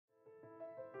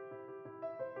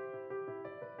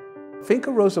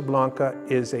Finca Rosa Blanca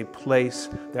is a place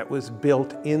that was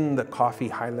built in the coffee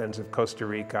highlands of Costa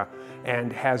Rica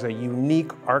and has a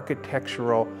unique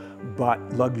architectural but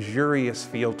luxurious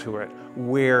feel to it,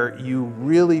 where you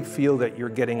really feel that you're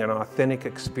getting an authentic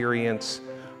experience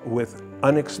with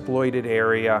unexploited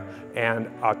area and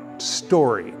a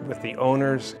story with the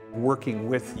owners working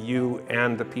with you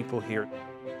and the people here.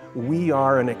 We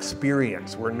are an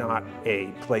experience, we're not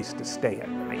a place to stay at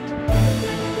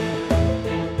night.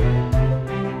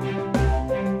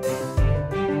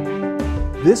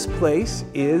 This place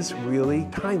is really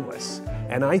timeless,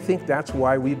 and I think that's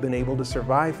why we've been able to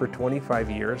survive for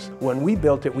 25 years. When we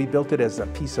built it as a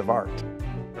piece of art.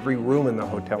 Every room in the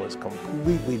hotel is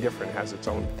completely different, has its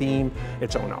own theme,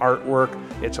 its own artwork,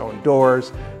 its own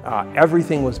doors.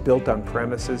 Everything was built on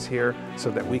premises here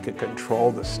so that we could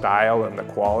control the style and the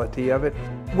quality of it.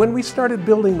 When we started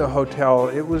building the hotel,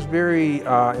 it was very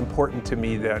important to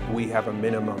me that we have a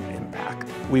minimum impact.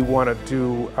 We want to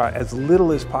do as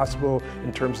little as possible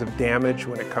in terms of damage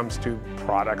when it comes to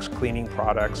products, cleaning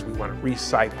products. We want to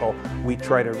recycle. We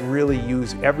try to really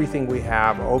use everything we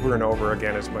have over and over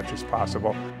again as much as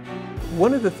possible.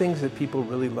 One of the things that people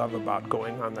really love about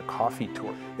going on the coffee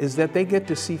tour is that they get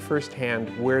to see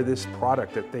firsthand where this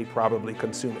product that they probably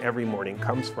consume every morning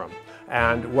comes from.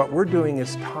 And what we're doing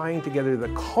is tying together the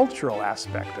cultural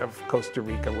aspect of Costa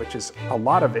Rica, which is a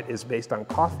lot of it is based on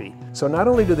coffee. So not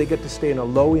only do they get to stay in a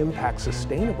low-impact,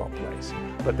 sustainable place,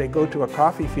 but they go to a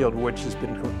coffee field which has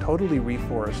been totally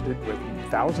reforested with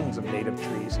thousands of native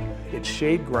trees. It's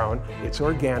shade-grown, it's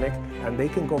organic, and they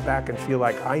can go back and feel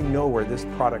like, I know where this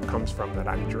product comes from that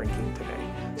I'm drinking today.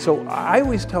 So I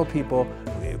always tell people,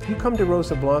 if you come to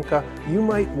Rosa Blanca, you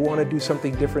might want to do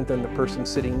something different than the person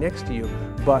sitting next to you,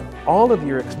 but all of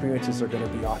your experiences are going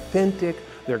to be authentic,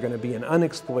 they're going to be in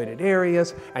unexploited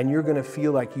areas, and you're going to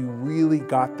feel like you really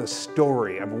got the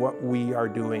story of what we are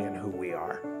doing and who we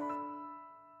are.